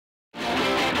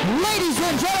Ladies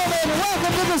and gentlemen,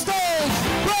 welcome to the stage,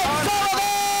 Brent Sullivan!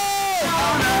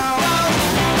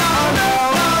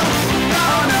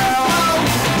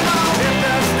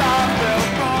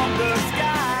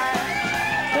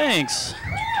 Thanks.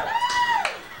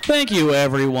 Thank you,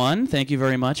 everyone. Thank you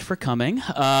very much for coming.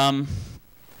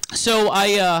 So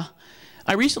I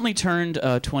recently turned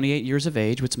 28 years of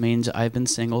age, which means I've been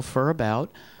single for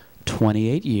about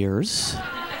 28 years.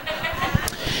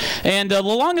 And the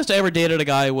longest I ever dated a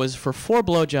guy was for 4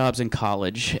 blowjobs in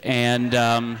college, and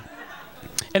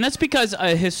that's because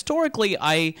historically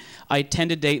I tend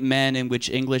to date men in which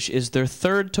English is their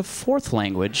 3rd to 4th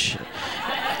language.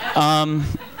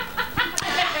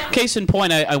 Case in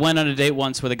point, I went on a date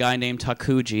once with a guy named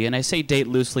Takuji, and I say date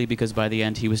loosely because by the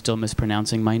end he was still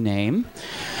mispronouncing my name.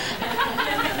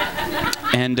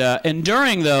 And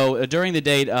during the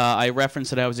date, I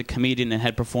referenced that I was a comedian and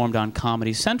had performed on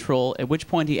Comedy Central, at which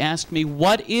point he asked me,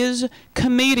 "What is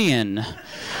comedian?"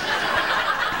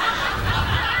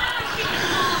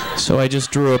 So I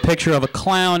just drew a picture of a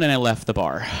clown and I left the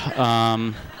bar.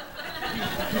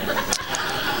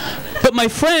 But my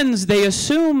friends, they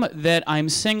assume that I'm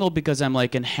single because I'm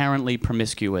like inherently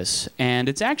promiscuous, and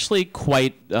it's actually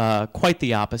quite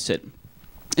the opposite.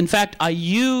 In fact, I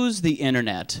use the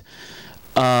internet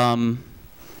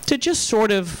to just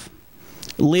sort of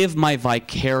live my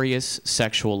vicarious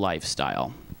sexual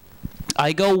lifestyle.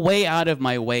 I go way out of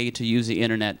my way to use the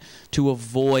internet to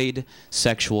avoid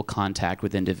sexual contact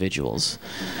with individuals.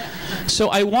 So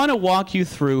I want to walk you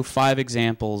through 5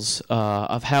 examples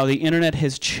of how the internet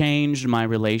has changed my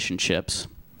relationships,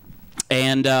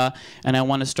 and I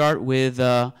want to start with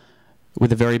the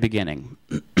very beginning.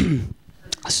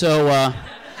 So.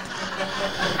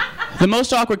 The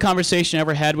most awkward conversation I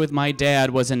ever had with my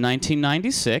dad was in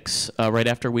 1996, right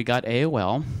after we got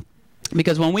AOL.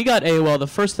 Because when we got AOL, the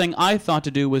first thing I thought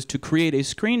to do was to create a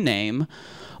screen name,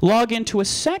 log into a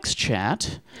sex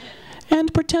chat,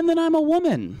 and pretend that I'm a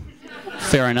woman.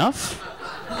 Fair enough.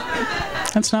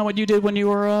 That's not what you did when you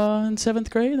were in 7th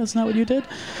grade? That's not what you did?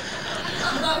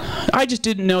 I just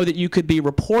didn't know that you could be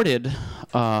reported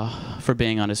for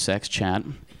being on a sex chat.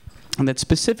 And that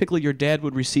specifically your dad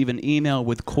would receive an email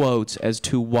with quotes as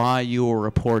to why you were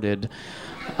reported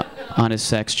on his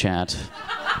sex chat.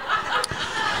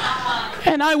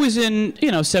 And I was in,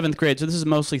 7th grade, so this is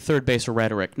mostly third base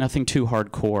rhetoric, nothing too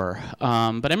hardcore.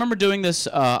 But I remember doing this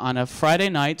on a Friday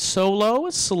night solo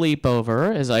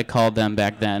sleepover, as I called them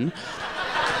back then.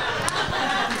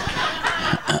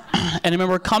 And I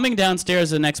remember coming downstairs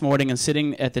the next morning and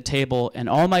sitting at the table, and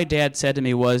all my dad said to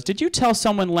me was, "Did you tell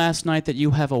someone last night that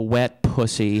you have a wet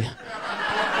pussy?"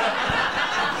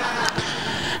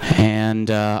 And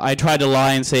I tried to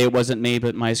lie and say it wasn't me,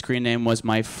 but my screen name was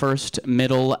my first,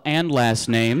 middle, and last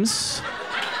names.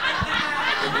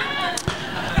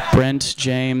 Brent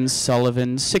James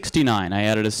Sullivan, 69. I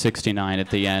added a 69 at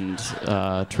the end,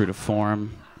 true to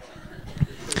form.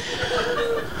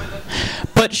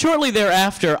 But shortly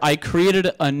thereafter, I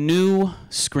created a new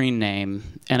screen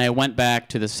name, and I went back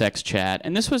to the sex chat.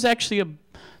 And this was actually a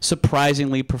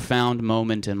surprisingly profound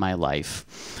moment in my life,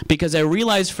 because I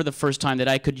realized for the first time that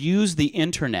I could use the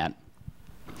internet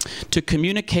to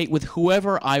communicate with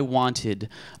whoever I wanted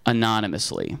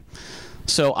anonymously.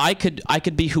 So I could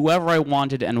be whoever I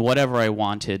wanted and whatever I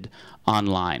wanted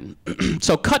online.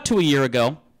 So cut to a year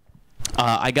ago.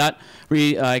 I got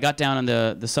down on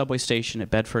the subway station at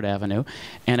Bedford Avenue,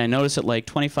 and I noticed that like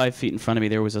 25 feet in front of me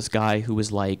there was this guy who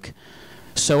was like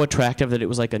so attractive that it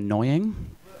was like annoying.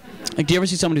 Like, do you ever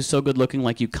see someone who's so good looking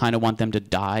like you kind of want them to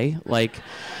die? Like,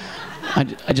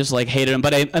 I just like hated him.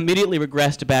 But I immediately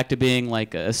regressed back to being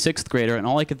like a 6th grader, and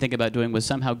all I could think about doing was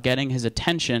somehow getting his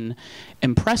attention,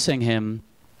 impressing him,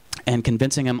 and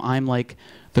convincing him I'm like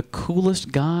the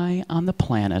coolest guy on the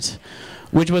planet.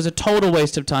 Which was a total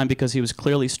waste of time because he was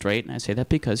clearly straight, and I say that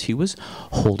because he was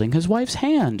holding his wife's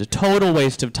hand. A total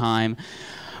waste of time.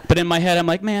 But in my head, I'm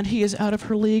like, man, he is out of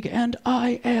her league, and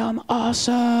I am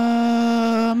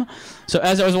awesome. So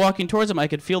as I was walking towards him, I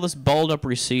could feel this balled up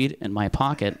receipt in my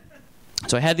pocket.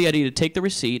 So I had the idea to take the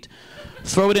receipt,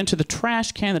 throw it into the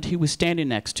trash can that he was standing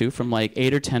next to from like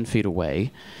 8 or 10 feet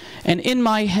away. And in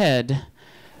my head,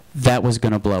 that was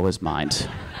going to blow his mind.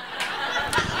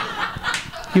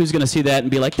 He was going to see that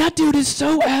and be like, that dude is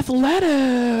so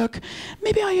athletic.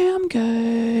 Maybe I am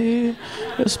gay.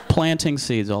 Just planting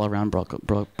seeds all around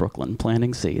Brooklyn,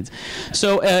 planting seeds.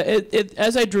 So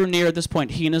as I drew near at this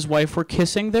point, he and his wife were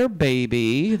kissing their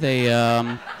baby. They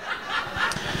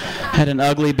had an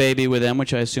ugly baby with them,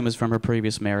 which I assume is from her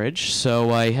previous marriage.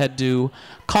 So I had to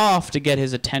cough to get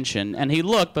his attention. And he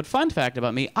looked, but fun fact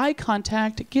about me, eye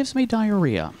contact gives me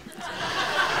diarrhea.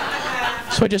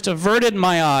 So I just averted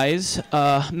my eyes,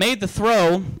 made the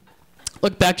throw,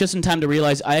 looked back just in time to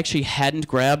realize I actually hadn't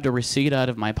grabbed a receipt out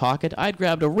of my pocket. I'd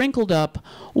grabbed a wrinkled up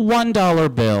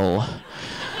 $1 bill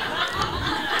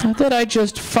that I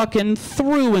just fucking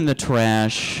threw in the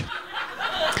trash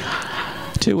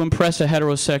to impress a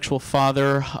heterosexual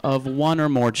father of one or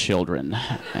more children.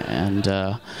 And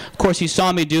of course he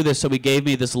saw me do this, so he gave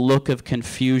me this look of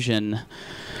confusion.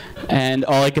 And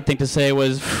all I could think to say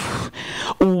was,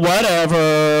 whatever.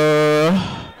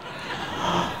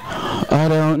 I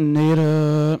don't need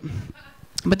it.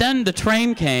 But then the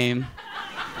train came.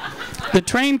 The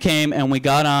train came, and we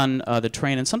got on the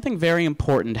train, and something very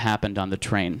important happened on the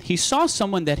train. He saw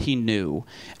someone that he knew,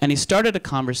 and he started a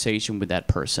conversation with that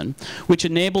person, which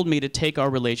enabled me to take our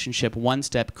relationship one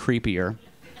step creepier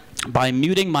by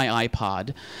muting my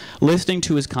iPod, listening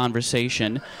to his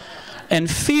conversation, and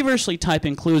feverishly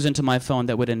typing clues into my phone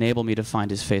that would enable me to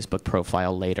find his Facebook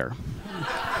profile later.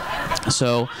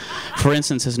 So, for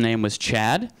instance, his name was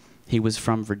Chad. He was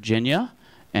from Virginia,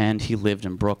 and he lived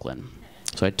in Brooklyn.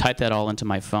 So I typed that all into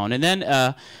my phone. And then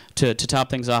to top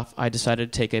things off, I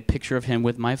decided to take a picture of him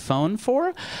with my phone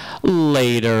for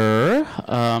later.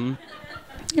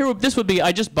 This would be,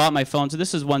 I just bought my phone, so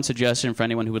this is one suggestion for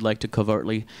anyone who would like to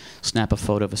covertly snap a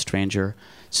photo of a stranger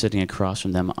sitting across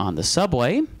from them on the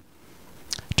subway.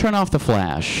 Turn off the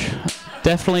flash.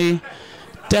 Definitely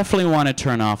want to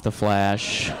turn off the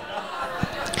flash.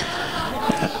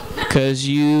 Because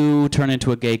you turn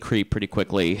into a gay creep pretty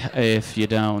quickly if you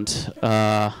don't.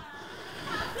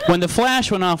 When the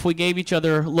flash went off, we gave each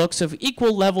other looks of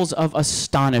equal levels of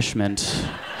astonishment.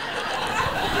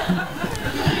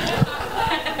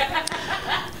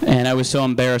 And I was so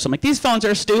embarrassed. I'm like, these phones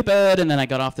are stupid. And then I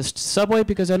got off the subway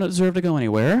because I don't deserve to go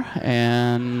anywhere.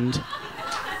 And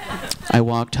I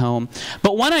walked home.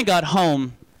 But when I got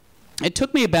home, it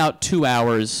took me about 2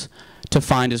 hours to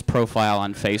find his profile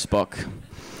on Facebook.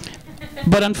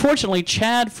 But unfortunately,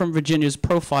 Chad from Virginia's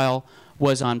profile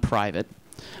was on private.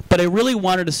 But I really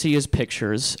wanted to see his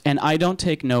pictures, and I don't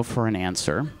take no for an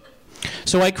answer.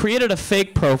 So I created a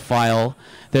fake profile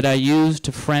that I used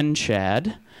to friend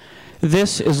Chad.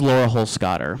 This is Laura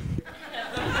Holscotter.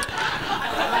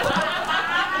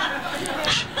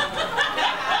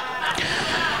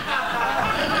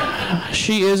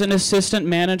 She is an assistant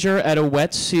manager at a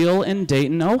wet seal in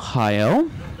Dayton, Ohio.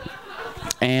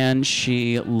 And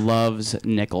she loves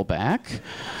Nickelback.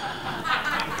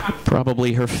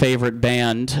 Probably her favorite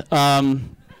band.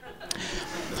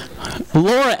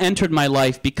 Laura entered my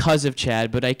life because of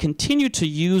Chad, but I continue to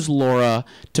use Laura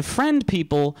to friend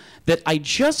people that I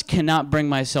just cannot bring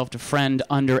myself to friend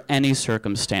under any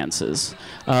circumstances.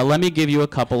 Let me give you a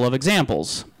couple of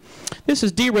examples. This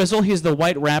is D-Rizzle. He's the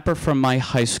white rapper from my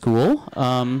high school.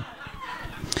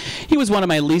 He was one of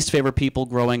my least favorite people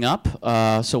growing up,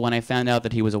 so when I found out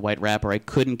that he was a white rapper, I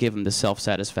couldn't give him the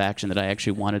self-satisfaction that I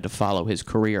actually wanted to follow his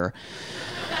career.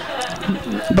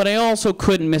 But I also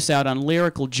couldn't miss out on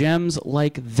lyrical gems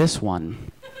like this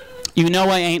one. You know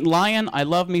I ain't lying, I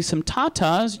love me some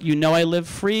tatas. You know I live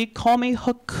free, call me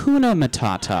Hakuna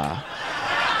Matata.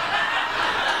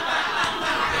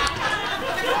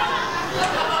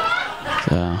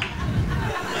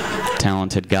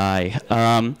 Talented guy.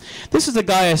 This is the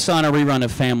guy I saw in a rerun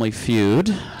of Family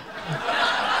Feud.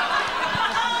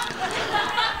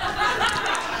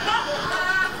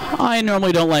 I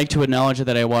normally don't like to acknowledge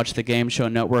that I watch the Game Show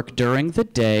Network during the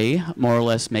day, more or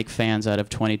less make fans out of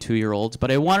 22-year-olds,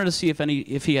 but I wanted to see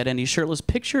if he had any shirtless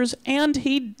pictures, and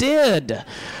he did.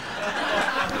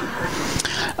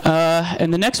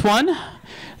 And the next one,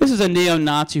 this is a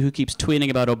neo-Nazi who keeps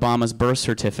tweeting about Obama's birth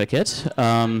certificate.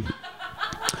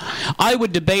 I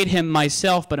would debate him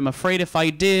myself, but I'm afraid if I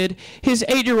did, his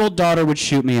 8-year-old daughter would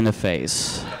shoot me in the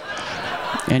face.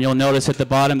 And you'll notice at the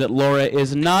bottom that Laura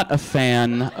is not a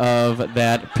fan of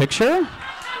that picture.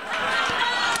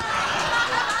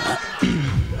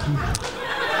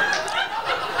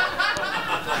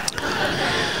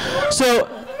 So,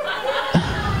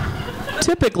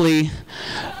 typically,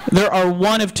 there are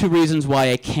one of two reasons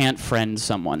why I can't friend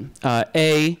someone.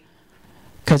 A,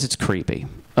 because it's creepy.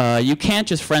 You can't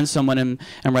just friend someone and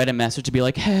write a message to be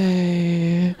like,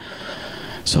 hey,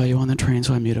 saw you on the train,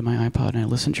 so I muted my iPod and I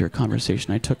listened to your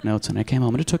conversation. I took notes and I came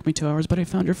home and it took me 2 hours, but I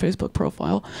found your Facebook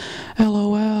profile.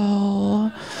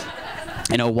 LOL.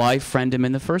 You know, why friend him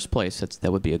in the first place?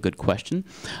 That would be a good question.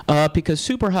 Because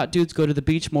super hot dudes go to the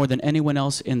beach more than anyone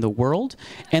else in the world,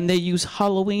 and they use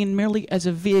Halloween merely as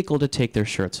a vehicle to take their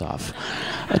shirts off.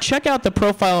 Check out the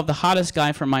profile of the hottest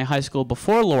guy from my high school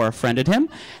before Laura friended him.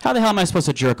 How the hell am I supposed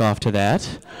to jerk off to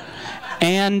that?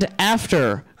 And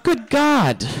after. Good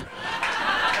God.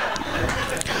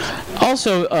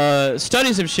 Also,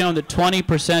 studies have shown that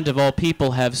 20% of all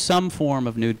people have some form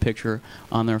of nude picture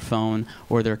on their phone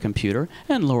or their computer,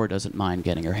 and Laura doesn't mind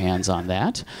getting her hands on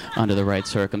that under the right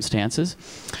circumstances.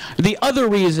 The other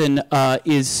reason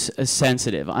is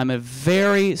sensitive. I'm a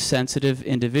very sensitive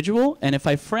individual, and if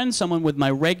I friend someone with my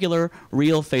regular,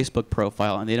 real Facebook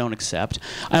profile and they don't accept,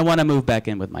 I want to move back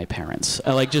in with my parents.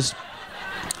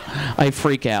 I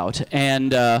freak out,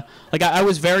 and like I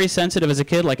was very sensitive as a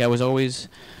kid. Like I was always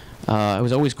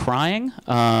crying.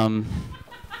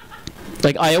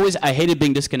 Like I hated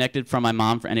being disconnected from my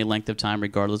mom for any length of time,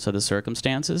 regardless of the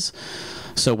circumstances.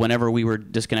 So whenever we were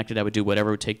disconnected, I would do whatever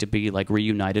it would take to be like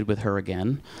reunited with her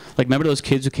again. Like remember those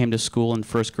kids who came to school in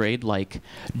first grade, like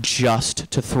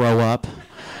just to throw up.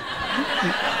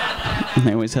 And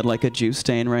they always had like a juice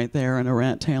stain right there and a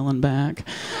rat tail in back.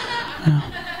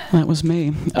 That was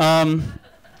me.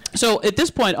 So at this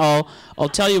point, I'll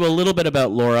tell you a little bit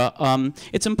about Laura.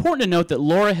 It's important to note that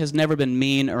Laura has never been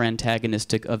mean or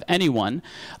antagonistic of anyone,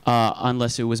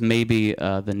 unless it was maybe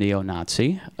the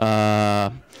neo-Nazi.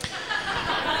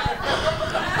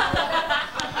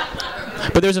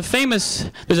 But there's a famous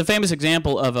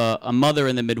example of a mother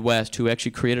in the Midwest who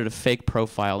actually created a fake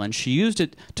profile, and she used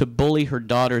it to bully her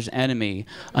daughter's enemy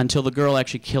until the girl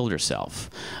actually killed herself.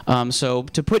 So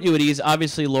to put you at ease,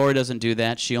 obviously Laura doesn't do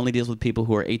that. She only deals with people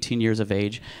who are 18 years of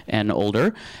age and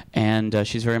older, and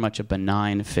she's very much a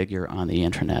benign figure on the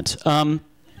internet.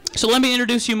 So let me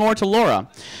introduce you more to Laura.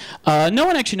 No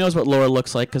one actually knows what Laura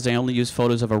looks like because they only use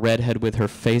photos of a redhead with her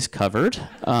face covered.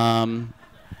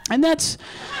 And that's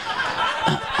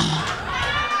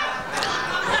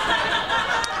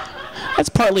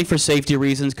partly for safety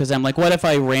reasons, because I'm like, what if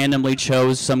I randomly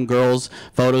chose some girl's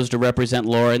photos to represent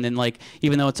Laura, and then, like,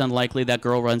 even though it's unlikely, that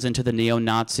girl runs into the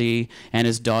neo-Nazi and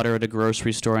his daughter at a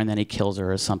grocery store, and then he kills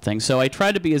her or something. So I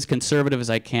try to be as conservative as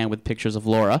I can with pictures of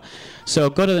Laura. So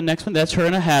go to the next one. That's her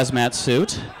in a hazmat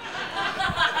suit.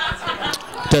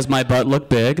 Does my butt look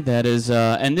big? That is,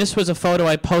 and this was a photo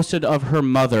I posted of her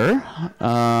mother.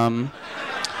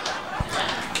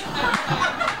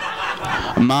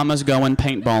 Mama's going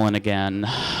paintballing again.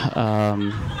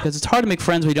 Because it's hard to make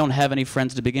friends when you don't have any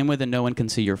friends to begin with and no one can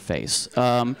see your face.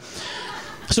 So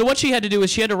what she had to do is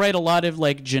she had to write a lot of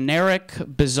like generic,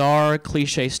 bizarre,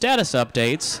 cliche status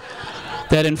updates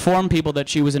that inform people that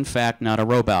she was in fact not a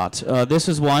robot. This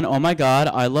is one, oh my god,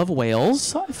 I love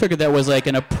whales. I figured that was like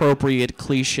an appropriate,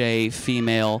 cliche,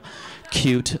 female,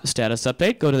 cute status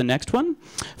update. Go to the next one.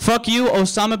 Fuck you,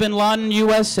 Osama bin Laden,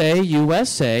 USA,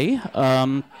 USA.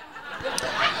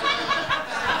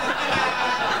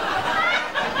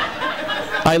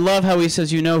 I love how he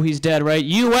says, you know he's dead, right?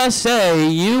 USA,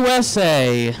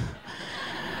 USA.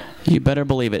 You better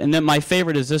believe it. And then my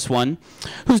favorite is this one.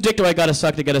 Whose dick do I gotta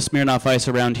suck to get a Smirnoff Ice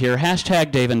around here?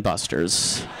 Hashtag Dave and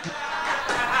Buster's.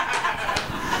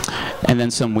 And then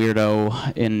some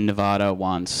weirdo in Nevada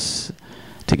wants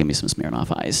to give me some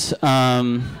Smirnoff Ice.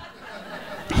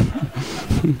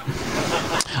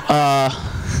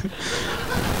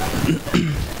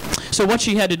 So what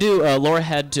she had to do, Laura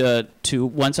had to,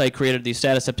 once I created these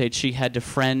status updates, she had to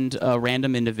friend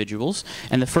random individuals.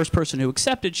 And the first person who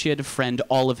accepted, she had to friend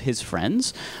all of his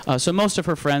friends. So most of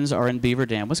her friends are in Beaver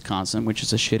Dam, Wisconsin, which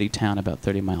is a shitty town about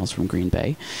 30 miles from Green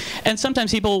Bay. And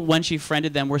sometimes people, when she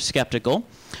friended them, were skeptical.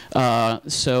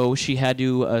 So she had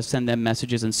to send them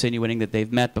messages insinuating that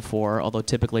they've met before, although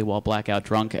typically while blackout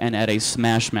drunk and at a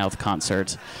Smash Mouth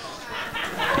concert.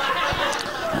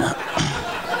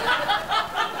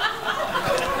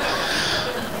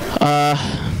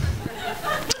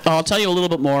 I'll tell you a little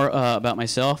bit more about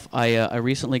myself. I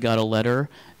recently got a letter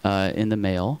in the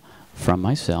mail from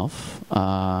myself.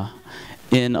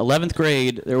 In 11th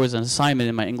grade, there was an assignment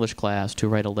in my English class to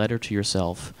write a letter to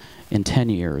yourself in 10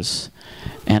 years.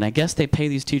 And I guess they pay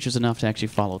these teachers enough to actually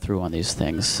follow through on these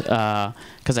things.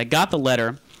 Because I got the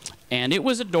letter, and it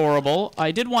was adorable.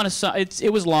 I did want to,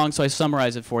 it was long, so I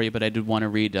summarized it for you, but I did want to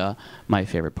read my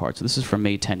favorite part. So this is from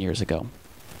me 10 years ago.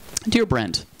 Dear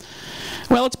Brent,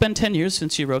 well, it's been 10 years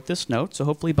since you wrote this note, so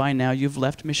hopefully by now you've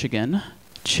left Michigan.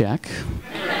 Check.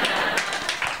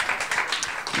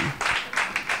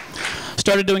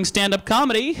 Started doing stand-up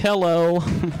comedy. Hello.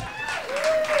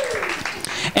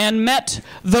 And met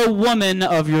the woman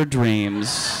of your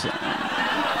dreams.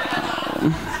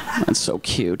 That's so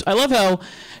cute. I love how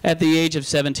at the age of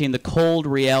 17, the cold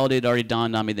reality had already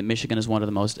dawned on me that Michigan is one of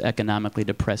the most economically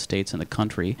depressed states in the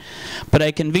country. But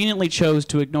I conveniently chose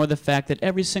to ignore the fact that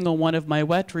every single one of my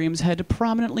wet dreams had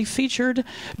prominently featured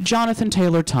Jonathan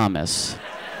Taylor Thomas.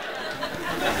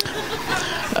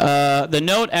 The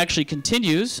note actually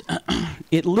continues.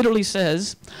 It literally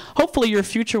says, hopefully your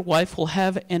future wife will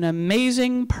have an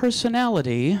amazing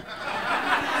personality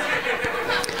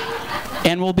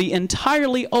and will be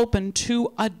entirely open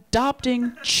to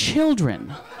adopting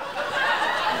children.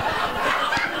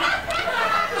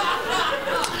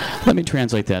 Let me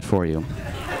translate that for you.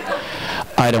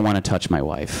 I don't want to touch my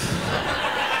wife.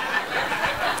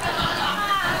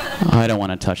 I don't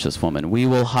want to touch this woman. We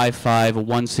will high five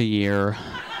once a year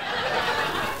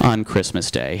on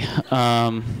Christmas Day.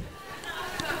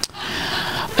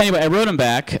 Anyway, I wrote him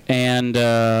back, and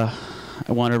I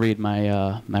want to read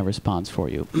my my response for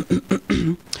you.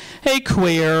 Hey,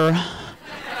 queer.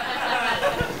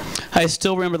 I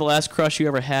still remember the last crush you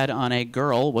ever had on a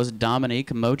girl was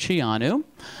Dominique Moceanu,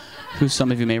 who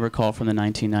some of you may recall from the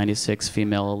 1996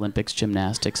 Female Olympics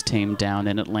gymnastics team down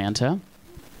in Atlanta.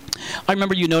 I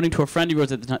remember you noting to a friend of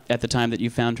yours at the time that you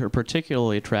found her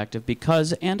particularly attractive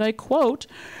because, and I quote,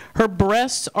 her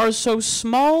breasts are so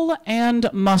small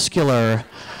and muscular.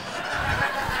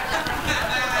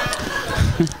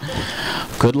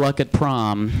 Good luck at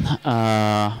prom.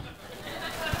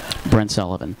 Brent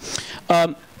Sullivan.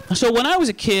 So when I was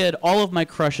a kid, all of my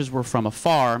crushes were from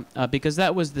afar because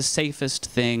that was the safest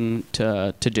thing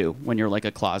to do when you're like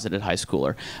a closeted high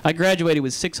schooler. I graduated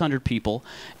with 600 people,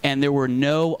 and there were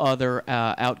no other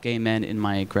out gay men in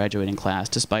my graduating class,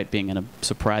 despite being in a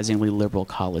surprisingly liberal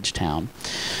college town.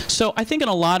 So I think in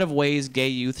a lot of ways, gay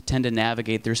youth tend to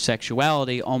navigate their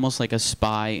sexuality almost like a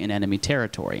spy in enemy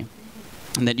territory.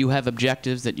 And that you have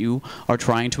objectives that you are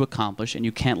trying to accomplish, and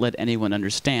you can't let anyone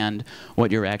understand what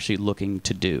you're actually looking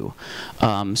to do.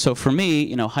 So for me,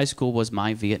 you know, high school was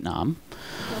my Vietnam.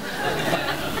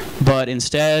 But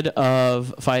instead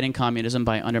of fighting communism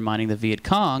by undermining the Viet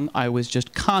Cong, I was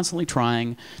just constantly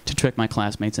trying to trick my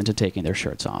classmates into taking their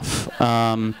shirts off.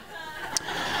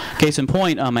 Case in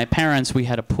point, my parents, we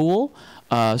had a pool,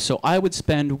 so I would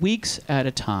spend weeks at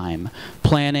a time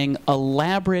planning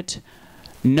elaborate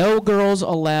no girls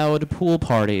allowed pool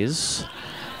parties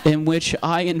in which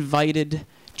I invited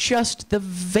just the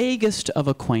vaguest of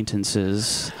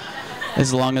acquaintances,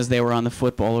 as long as they were on the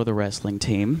football or the wrestling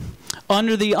team,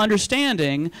 under the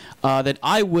understanding that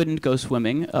I wouldn't go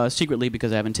swimming secretly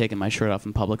because I haven't taken my shirt off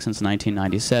in public since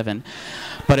 1997.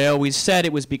 But I always said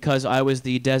it was because I was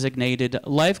the designated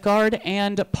lifeguard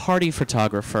and party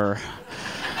photographer.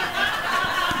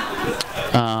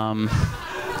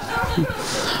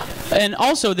 And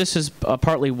also, this is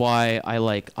partly why I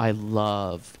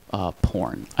love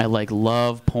porn. I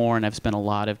love porn. I've spent a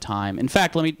lot of time. In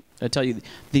fact, let me tell you,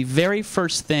 the very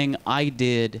first thing I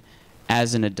did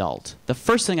as an adult, the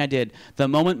first thing I did, the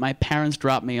moment my parents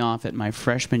dropped me off at my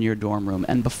freshman year dorm room,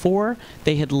 and before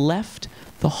they had left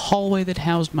the hallway that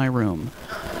housed my room,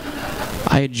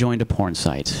 I had joined a porn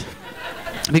site.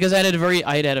 Because I had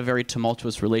had a very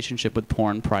tumultuous relationship with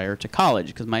porn prior to college,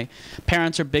 because my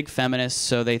parents are big feminists,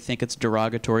 so they think it's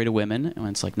derogatory to women. And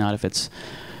it's like, not if it's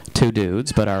two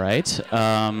dudes, but all right.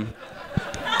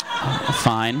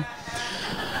 Fine.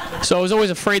 So I was always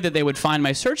afraid that they would find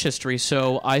my search history,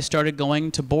 so I started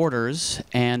going to Borders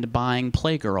and buying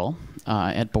Playgirl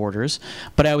at Borders.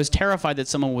 But I was terrified that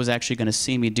someone was actually going to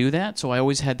see me do that, so I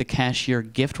always had the cashier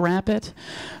gift wrap it,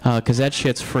 because that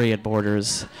shit's free at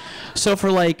Borders. So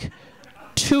for like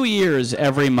 2 years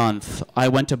every month, I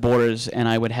went to Borders and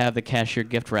I would have the cashier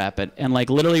gift wrap it. And like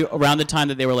literally around the time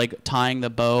that they were like tying the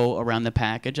bow around the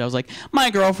package, I was like, my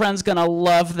girlfriend's going to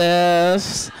love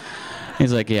this.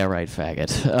 He's like, yeah, right,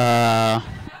 faggot.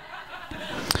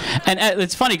 And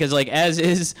it's funny because, like, as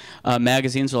is,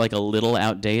 magazines are like a little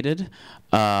outdated,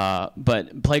 but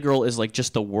Playgirl is like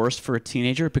just the worst for a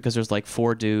teenager because there's like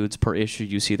 4 dudes per issue.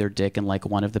 You see their dick in like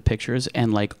one of the pictures,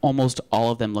 and like almost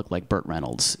all of them look like Burt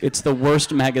Reynolds. It's the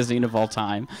worst magazine of all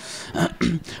time.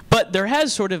 But there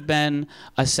has sort of been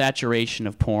a saturation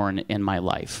of porn in my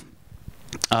life.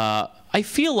 I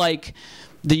feel like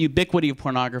the ubiquity of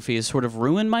pornography has sort of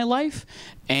ruined my life,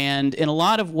 and in a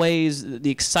lot of ways the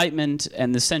excitement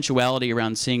and the sensuality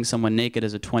around seeing someone naked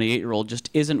as a 28-year-old just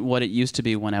isn't what it used to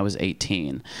be when I was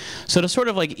 18. So to sort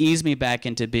of like ease me back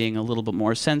into being a little bit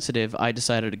more sensitive, I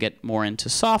decided to get more into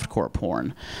softcore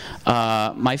porn.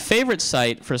 My favorite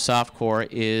site for softcore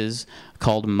is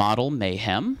called Model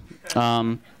Mayhem.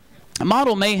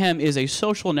 Model Mayhem is a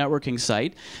social networking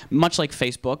site, much like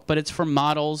Facebook, but it's for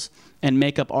models and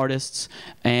makeup artists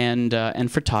and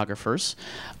photographers.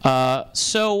 The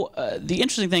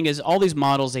interesting thing is all these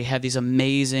models, they have these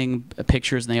amazing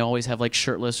pictures, and they always have like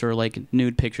shirtless or like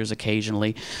nude pictures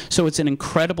occasionally. So it's an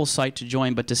incredible site to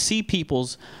join, but to see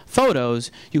people's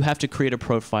photos, you have to create a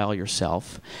profile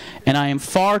yourself. And I am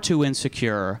far too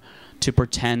insecure to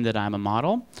pretend that I'm a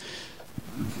model.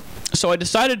 So I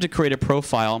decided to create a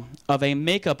profile of a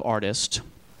makeup artist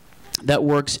that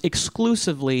works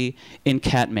exclusively in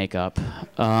cat makeup.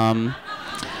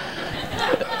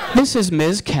 This is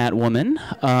Ms. Catwoman.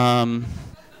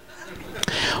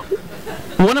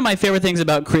 One of my favorite things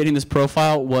about creating this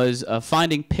profile was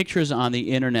finding pictures on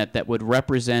the internet that would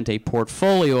represent a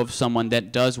portfolio of someone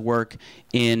that does work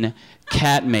in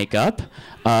cat makeup.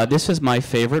 This is my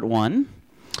favorite one.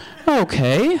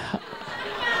 Okay.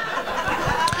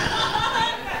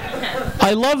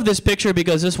 I love this picture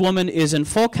because this woman is in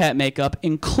full cat makeup,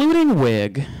 including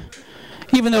wig,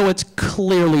 even though it's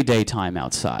clearly daytime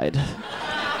outside.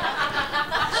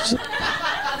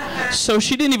 So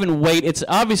she didn't even wait. It's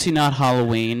obviously not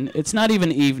Halloween. It's not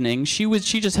even evening. She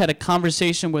just had a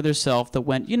conversation with herself that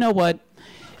went, you know what?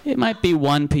 It might be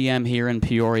 1 p.m. here in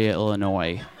Peoria,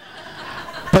 Illinois.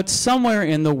 But somewhere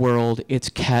in the world, it's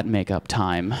cat makeup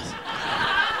time.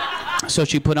 So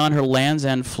she put on her Land's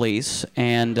End fleece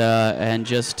and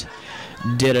just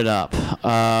did it up.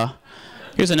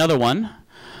 Here's another one.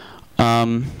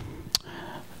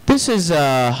 This is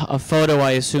a photo,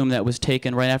 I assume, that was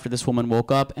taken right after this woman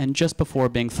woke up and just before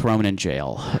being thrown in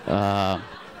jail.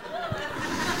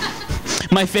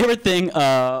 My favorite thing,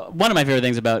 one of my favorite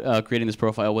things about creating this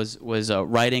profile was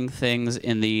writing things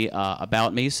in the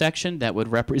About Me section that would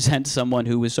represent someone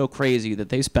who was so crazy that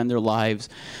they spend their lives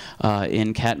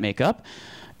in cat makeup.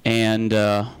 And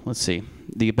let's see,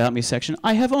 the About Me section.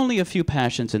 I have only a few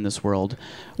passions in this world.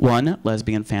 1,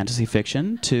 lesbian fantasy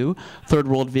fiction. 2, third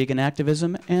world vegan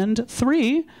activism. And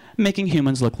 3, making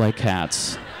humans look like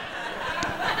cats.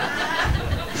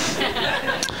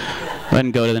 Go ahead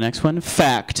and go to the next one.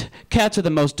 Fact. Cats are the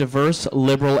most diverse,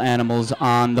 liberal animals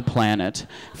on the planet.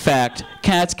 Fact.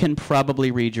 Cats can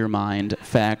probably read your mind.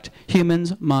 Fact.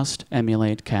 Humans must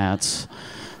emulate cats.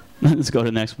 Let's go to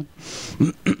the next one.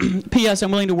 P.S.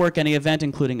 I'm willing to work any event,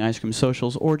 including ice cream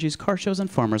socials, orgies, car shows,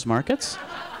 and farmers markets.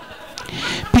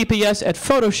 P.P.S. At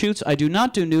photo shoots, I do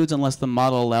not do nudes unless the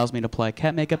model allows me to apply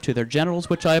cat makeup to their genitals,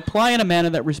 which I apply in a manner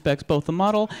that respects both the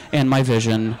model and my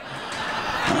vision.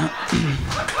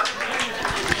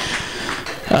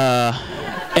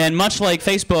 And much like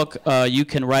Facebook, you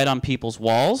can write on people's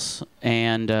walls,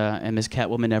 and Ms.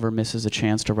 Catwoman never misses a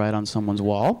chance to write on someone's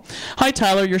wall. Hi,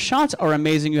 Tyler. Your shots are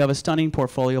amazing. You have a stunning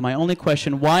portfolio. My only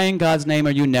question, why in God's name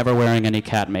are you never wearing any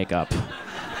cat makeup?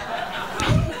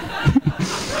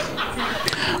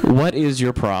 What is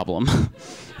your problem?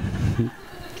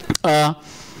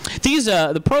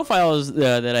 The profiles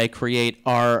that I create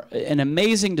are an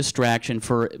amazing distraction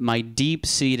for my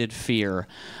deep-seated fear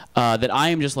that I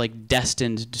am just like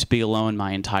destined to be alone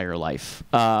my entire life.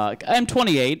 I'm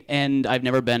 28 and I've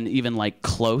never been even like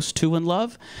close to in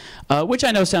love, which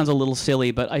I know sounds a little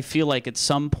silly, but I feel like at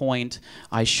some point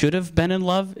I should have been in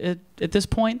love at this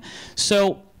point.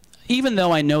 So even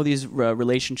though I know these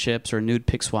relationships or nude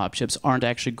pic swap ships aren't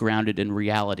actually grounded in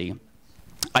reality,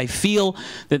 I feel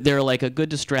that they're like a good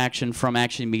distraction from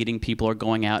actually meeting people or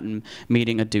going out and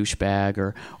meeting a douchebag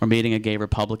or meeting a gay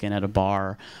Republican at a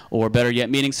bar, or better yet,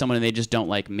 meeting someone and they just don't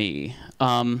like me.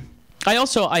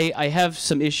 I have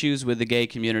some issues with the gay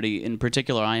community. In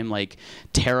particular, I am like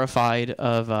terrified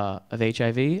of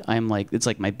HIV. It's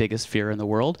like my biggest fear in the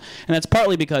world, and that's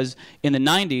partly because in the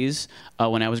 90s,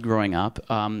 when I was growing up,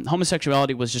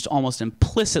 homosexuality was just almost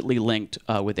implicitly linked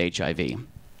with HIV.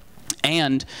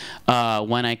 And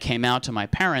when I came out to my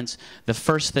parents, the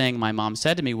first thing my mom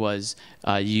said to me was,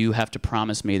 you have to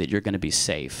promise me that you're going to be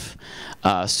safe.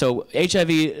 So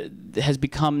HIV has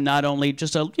become not only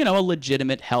just a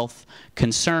legitimate health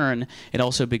concern, it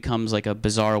also becomes like a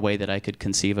bizarre way that I could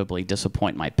conceivably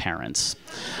disappoint my parents.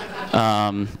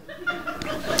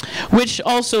 Which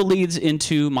also leads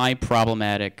into my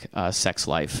problematic sex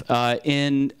life.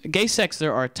 In gay sex,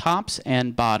 there are tops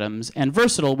and bottoms, and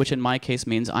versatile, which in my case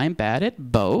means I'm bad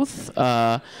at both.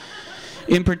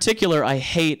 In particular, I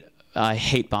hate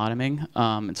bottoming.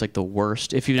 It's like the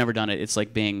worst. If you've never done it, it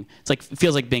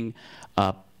feels like being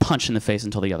punched in the face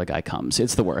until the other guy comes.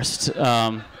 It's the worst.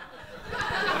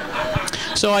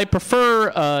 So I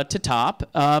prefer to top,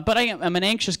 but I'm an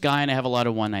anxious guy and I have a lot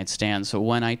of one-night stands. So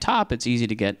when I top, it's easy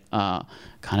to get kind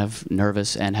of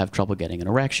nervous and have trouble getting an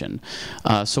erection.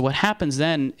 So what happens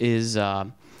then is,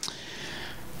 well,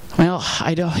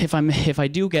 if I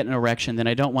do get an erection, then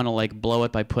I don't want to like blow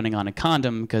it by putting on a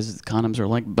condom, because condoms are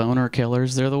like boner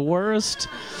killers. They're the worst.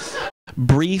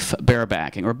 Brief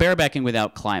barebacking, or barebacking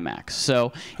without climax.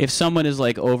 So if someone is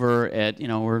like over at,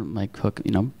 we're like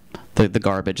the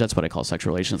garbage. That's what I call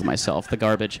sexual relations with myself, the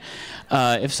garbage.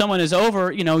 If someone is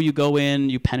over, you know, you go in,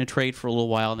 you penetrate for a little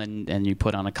while, and you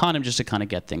put on a condom just to kind of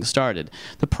get things started.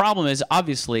 The problem is,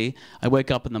 obviously, I wake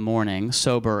up in the morning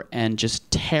sober and just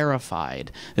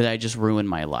terrified that I just ruined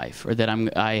my life, or that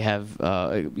I have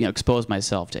you know, exposed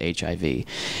myself to HIV.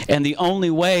 And the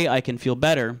only way I can feel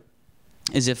better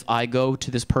is if I go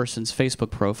to this person's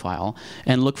Facebook profile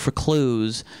and look for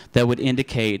clues that would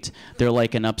indicate they're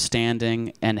like an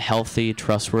upstanding and healthy,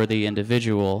 trustworthy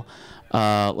individual.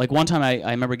 Like one time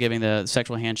I remember giving the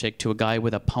sexual handshake to a guy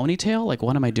with a ponytail. Like,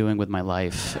 what am I doing with my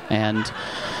life? And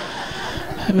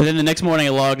then the next morning I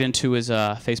logged into his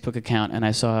Facebook account and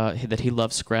I saw that he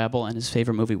loved Scrabble and his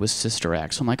favorite movie was Sister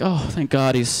Act. So I'm like, oh, thank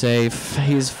God he's safe.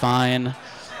 He's fine.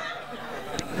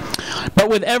 But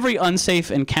with every unsafe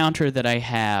encounter that I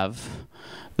have,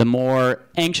 the more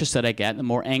anxious that I get,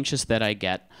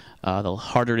 the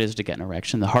harder it is to get an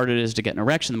erection. The harder it is to get an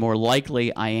erection, the more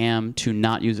likely I am to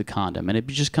not use a condom. And it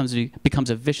just becomes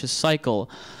a vicious cycle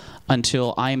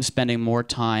until I am spending more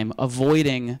time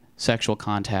avoiding sexual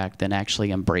contact than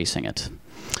actually embracing it.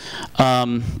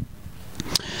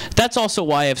 That's also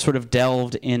why I've sort of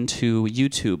delved into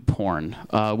YouTube porn,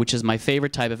 which is my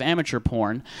favorite type of amateur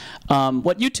porn.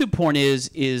 What YouTube porn is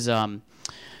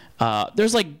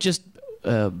there's like just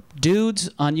dudes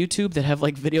on YouTube that have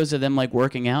like videos of them like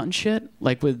working out and shit,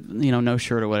 like with, you know, no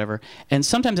shirt or whatever. And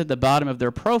sometimes at the bottom of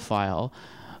their profile,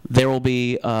 there will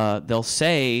be they'll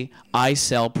say, "I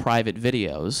sell private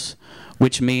videos,"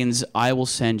 which means I will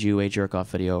send you a jerk-off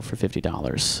video for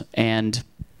 $50. And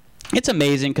it's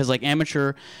amazing because like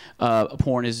amateur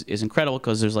porn is incredible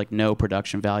because there's like no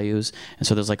production values, and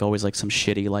so there's like always like some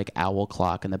shitty like owl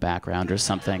clock in the background or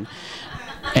something,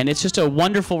 and it's just a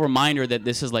wonderful reminder that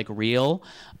this is like real.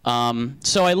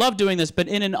 So I love doing this, but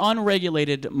in an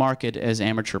unregulated market as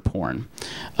amateur porn,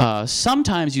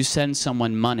 sometimes you send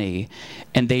someone money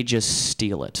and they just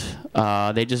steal it.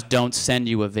 They just don't send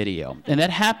you a video, and that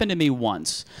happened to me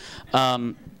once.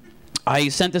 I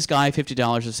sent this guy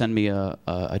 $50 to send me a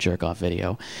jerk-off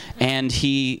video, and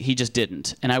he just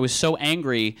didn't. And I was so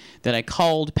angry that I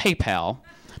called PayPal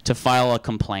to file a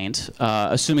complaint,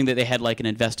 assuming that they had like an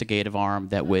investigative arm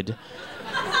that would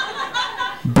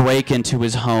break into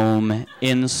his home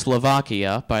in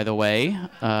Slovakia, by the way,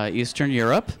 Eastern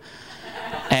Europe,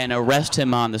 and arrest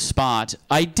him on the spot.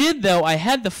 I did, though. I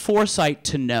had the foresight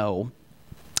to know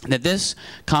that this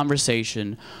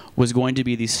conversation was going to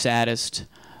be the saddest,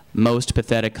 most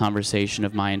pathetic conversation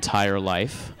of my entire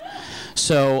life.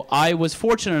 So I was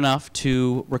fortunate enough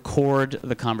to record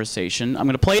the conversation. I'm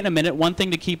going to play it in a minute. One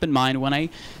thing to keep in mind, when I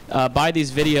buy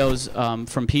these videos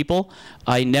from people,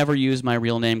 I never use my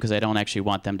real name because I don't actually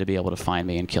want them to be able to find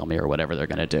me and kill me or whatever they're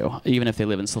going to do, even if they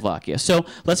live in Slovakia. So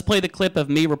let's play the clip of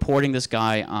me reporting this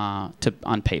guy on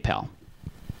PayPal.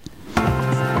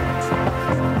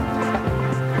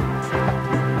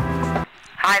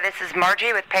 Hi, this is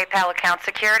Margie with PayPal Account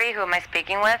Security. Who am I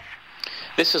speaking with?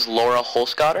 This is Laura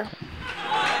Holscotter.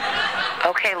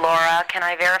 Okay, Laura, can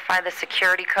I verify the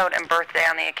security code and birthday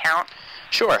on the account?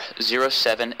 Sure,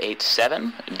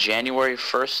 0787, January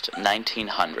 1st,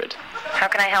 1900. How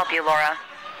can I help you, Laura?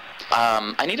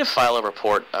 I need to file a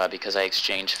report because I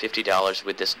exchanged $50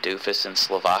 with this doofus in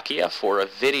Slovakia for a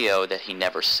video that he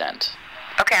never sent.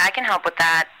 Okay, I can help with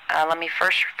that. Let me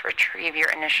first retrieve your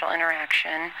initial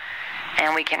interaction,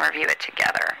 and we can review it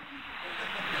together.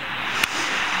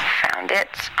 Found it.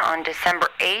 On December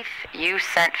 8th, you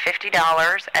sent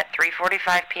 $50 at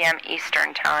 3:45 p.m.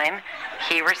 Eastern Time.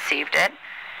 He received it,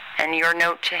 and your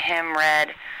note to him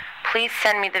read, "Please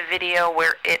send me the video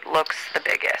where it looks the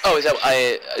biggest." Oh, is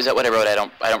that what I wrote? I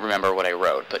don't remember what I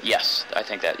wrote, but yes, I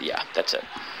think that, yeah, that's it.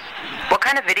 What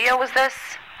kind of video was this?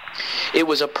 It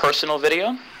was a personal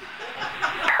video.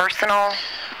 Personal?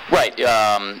 Right.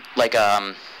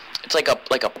 It's like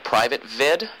a private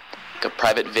vid, like a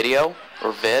private video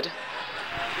or vid.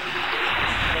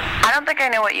 I don't think I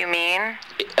know what you mean.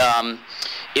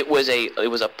 It was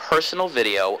a personal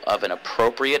video of an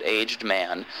appropriate aged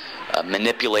man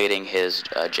manipulating his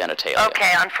genitalia.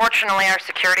 Okay, unfortunately our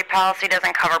security policy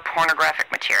doesn't cover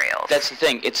pornographic materials. That's the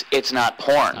thing. It's not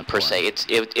porn per se. It's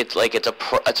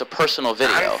a personal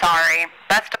video. I'm sorry.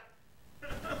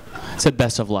 It said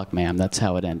best of luck, ma'am. That's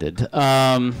how it ended.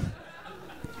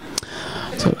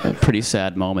 It's a pretty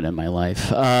sad moment in my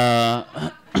life.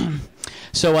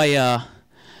 So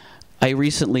I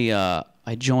recently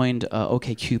I joined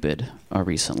OkCupid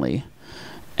recently,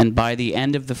 and by the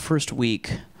end of the first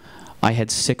week, I had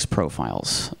 6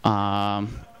 profiles. I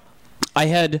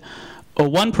had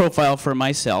one profile for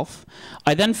myself.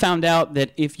 I then found out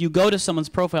that if you go to someone's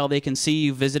profile, they can see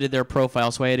you visited their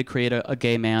profile, so I had to create a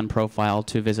gay man profile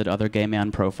to visit other gay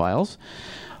man profiles.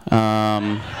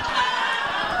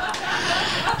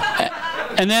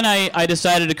 And then I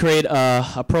decided to create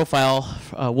a profile,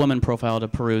 a woman profile, to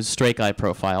peruse straight guy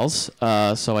profiles.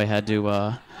 So I had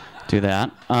to do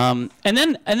that. And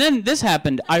then this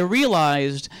happened. I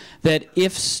realized that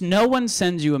if no one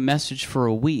sends you a message for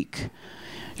a week,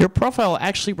 your profile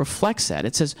actually reflects that.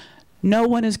 It says, no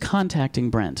one is contacting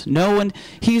Brent. No one,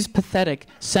 he's pathetic.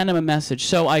 Send him a message.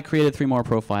 So I created 3 more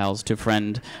profiles to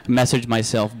message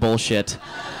myself bullshit.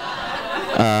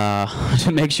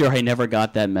 To make sure I never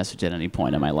got that message at any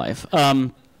point in my life.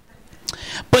 But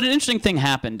an interesting thing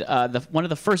happened. One of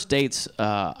the first dates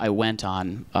I went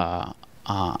on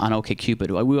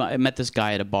OkCupid, I met this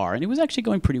guy at a bar, and it was actually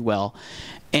going pretty well.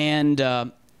 And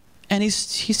he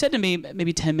said to me,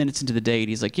 maybe 10 minutes into the date,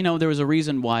 he's like, you know, there was a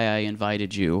reason why I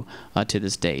invited you to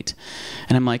this date.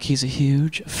 And I'm like, he's a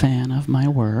huge fan of my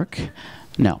work.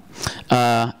 No.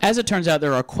 As it turns out,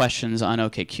 there are questions on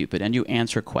OkCupid, and you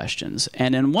answer questions.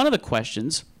 And in one of the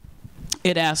questions,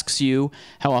 it asks you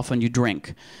how often you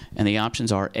drink. And the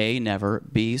options are A, never,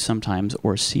 B, sometimes,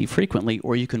 or C, frequently,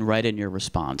 or you can write in your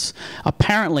response.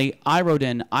 Apparently, I wrote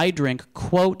in, I drink,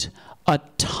 quote, a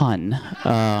ton.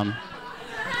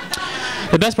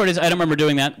 The best part is I don't remember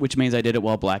doing that, which means I did it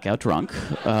while blackout drunk.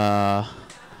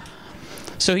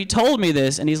 So he told me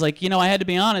this, and he's like, you know, I had to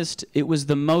be honest, it was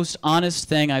the most honest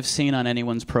thing I've seen on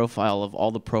anyone's profile of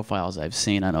all the profiles I've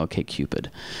seen on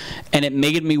OkCupid. And it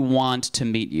made me want to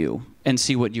meet you and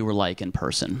see what you were like in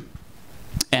person.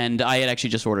 And I had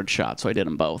actually just ordered shots, so I did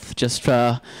them both, just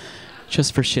for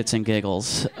shits and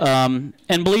giggles. And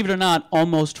believe it or not,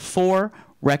 almost 4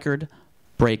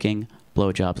 record-breaking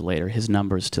blowjobs later, his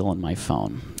number is still in my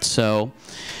phone. So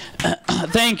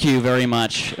thank you very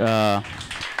much.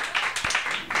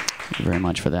 Very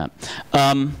much for that.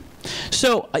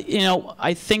 So, you know,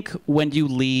 I think when you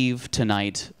leave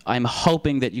tonight, I'm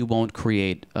hoping that you won't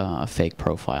create a fake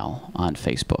profile on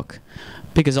Facebook,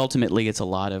 because ultimately it's a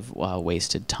lot of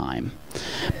wasted time.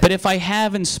 But if I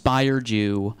have inspired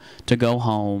you to go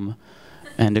home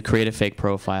and to create a fake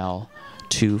profile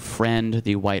to friend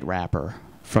the white rapper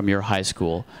from your high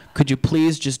school, could you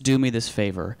please just do me this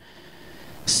favor?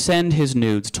 Send his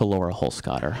nudes to Laura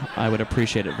Holscotter. I would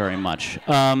appreciate it very much.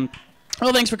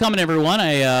 Well, thanks for coming, everyone.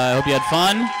 I hope you had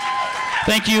fun.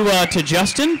 Thank you to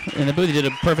Justin in the booth. He did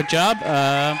a perfect job.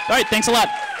 All right, thanks a lot.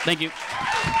 Thank you.